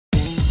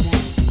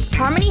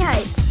Harmony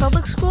Heights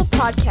Public School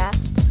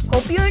Podcast.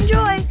 Hope you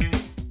enjoy.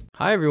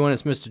 Hi everyone,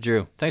 it's Mr.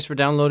 Drew. Thanks for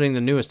downloading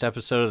the newest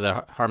episode of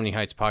the Harmony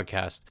Heights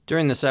podcast.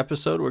 During this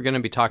episode, we're going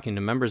to be talking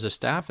to members of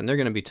staff, and they're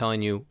going to be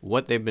telling you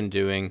what they've been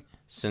doing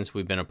since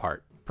we've been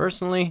apart.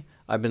 Personally,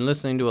 I've been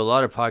listening to a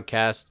lot of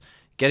podcasts,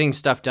 getting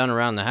stuff done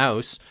around the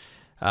house,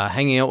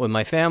 hanging out with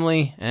my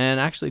family, and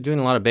actually doing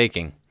a lot of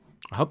baking.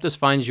 I hope this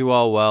finds you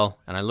all well,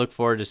 and I look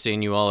forward to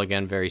seeing you all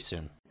again very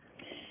soon.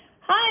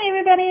 Hi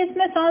everybody, it's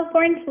Miss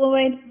Osborne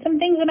Floyd. Some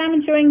things that I'm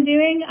enjoying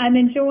doing. I'm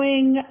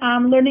enjoying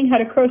learning how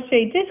to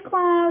crochet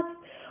dishcloths.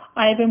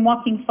 I've been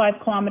walking 5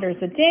 kilometers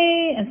a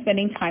day and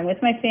spending time with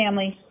my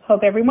family.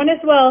 Hope everyone is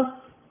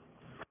well.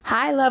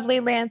 Hi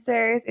lovely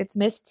Lancers, it's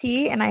Miss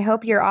T and I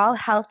hope you're all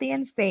healthy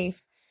and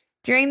safe.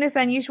 During this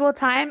unusual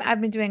time,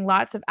 I've been doing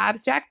lots of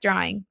abstract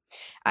drawing.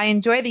 I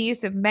enjoy the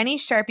use of many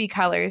Sharpie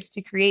colors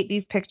to create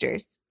these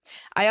pictures.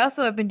 I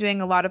also have been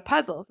doing a lot of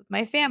puzzles with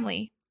my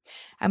family.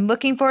 I'm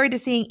looking forward to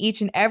seeing each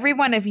and every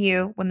one of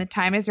you when the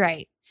time is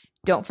right.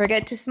 Don't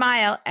forget to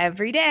smile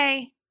every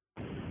day.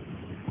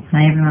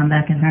 Hi everyone,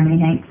 back in Harmony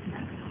Heights.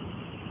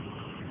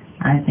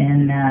 I've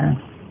been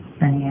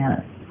spending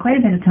quite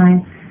a bit of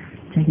time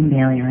taking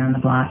Bailey around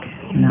the block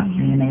and out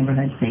through the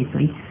neighborhood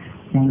safely,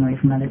 staying away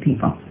from other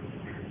people.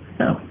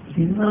 So,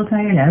 she's a little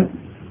tired out.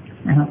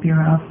 I hope you're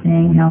all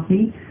staying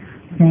healthy,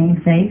 staying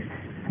safe,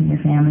 and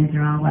your families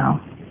are all well.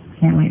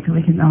 Can't wait till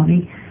we can all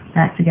be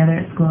back together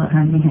at school at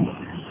Harmony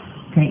Heights.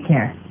 Take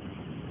care.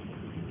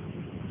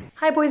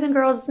 Hi boys and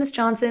girls, it's Miss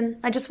Johnson.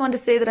 I just wanted to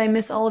say that I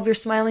miss all of your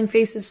smiling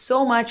faces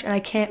so much and I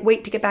can't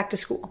wait to get back to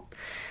school.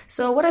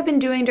 So what I've been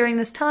doing during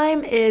this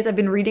time is I've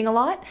been reading a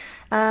lot,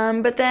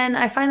 but then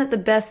I find that the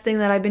best thing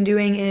that I've been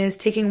doing is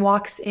taking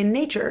walks in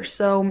nature.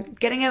 So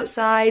getting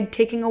outside,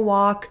 taking a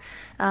walk,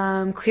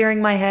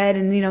 clearing my head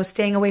and,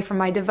 staying away from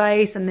my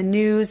device and the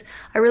news.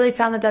 I really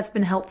found that that's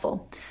been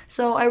helpful.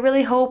 So I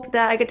really hope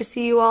that I get to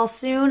see you all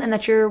soon and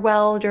that you're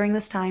well during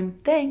this time.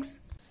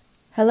 Thanks.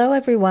 Hello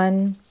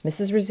everyone,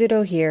 Mrs.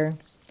 Rizzuto here.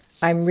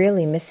 I'm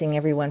really missing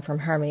everyone from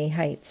Harmony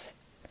Heights.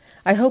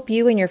 I hope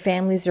you and your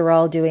families are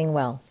all doing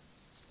well.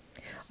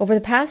 Over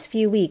the past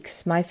few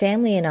weeks, my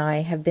family and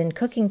I have been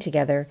cooking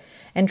together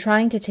and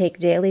trying to take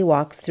daily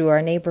walks through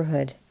our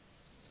neighborhood.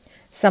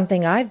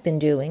 Something I've been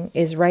doing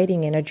is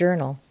writing in a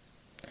journal.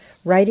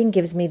 Writing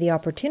gives me the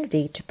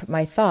opportunity to put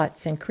my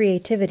thoughts and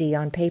creativity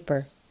on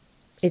paper.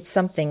 It's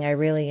something I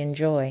really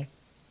enjoy.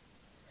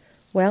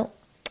 Well,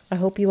 I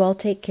hope you all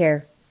take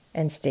care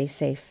and stay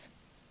safe.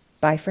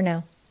 Bye for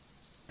now.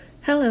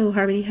 Hello,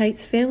 Harmony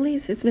Heights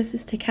families. It's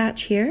Mrs. Takach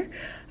here.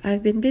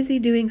 I've been busy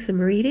doing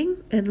some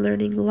reading and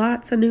learning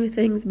lots of new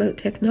things about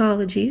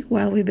technology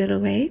while we've been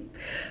away.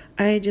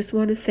 I just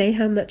want to say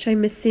how much I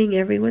miss seeing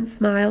everyone's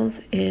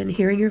smiles and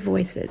hearing your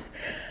voices.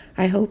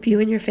 I hope you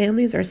and your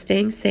families are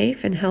staying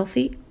safe and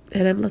healthy,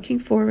 and I'm looking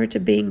forward to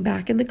being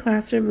back in the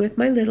classroom with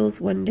my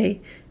littles one day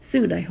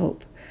soon, I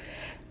hope.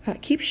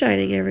 Keep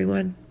shining,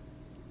 everyone.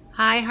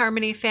 Hi,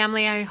 Harmony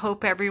family. I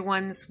hope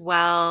everyone's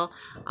well.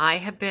 I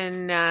have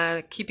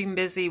been keeping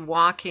busy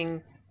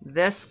walking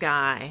this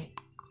guy,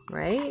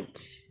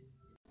 right?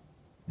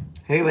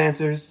 Hey,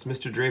 Lancers. It's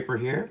Mr. Draper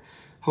here.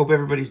 Hope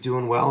everybody's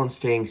doing well and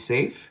staying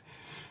safe.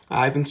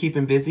 I've been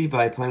keeping busy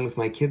by playing with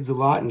my kids a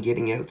lot and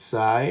getting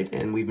outside,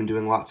 and we've been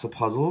doing lots of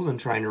puzzles and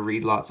trying to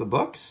read lots of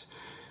books.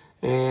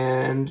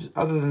 And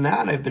other than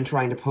that, I've been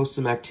trying to post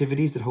some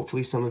activities that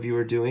hopefully some of you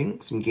are doing,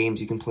 some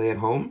games you can play at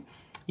home.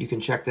 You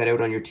can check that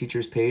out on your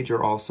teacher's page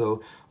or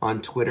also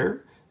on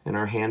Twitter, and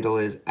our handle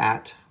is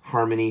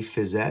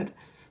 @HarmonyPhysEd.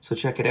 So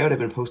check it out. I've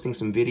been posting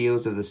some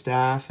videos of the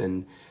staff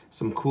and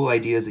some cool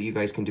ideas that you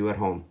guys can do at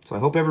home. So I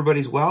hope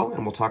everybody's well,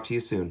 and we'll talk to you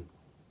soon.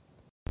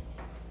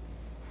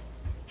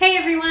 Hey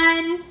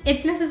everyone,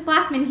 it's Mrs.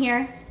 Blackman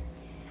here.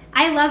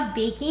 I love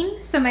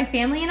baking, so my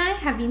family and I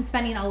have been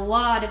spending a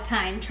lot of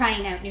time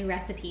trying out new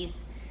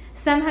recipes.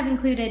 Some have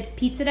included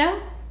pizza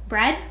dough,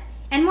 bread,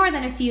 and more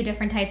than a few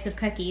different types of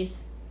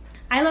cookies.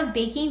 I love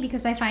baking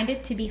because I find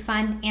it to be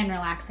fun and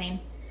relaxing.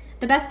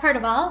 The best part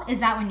of all is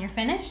that when you're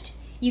finished,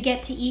 you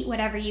get to eat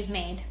whatever you've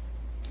made.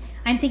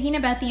 I'm thinking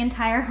about the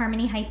entire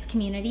Harmony Heights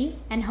community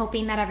and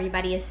hoping that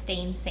everybody is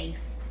staying safe.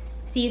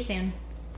 See you soon.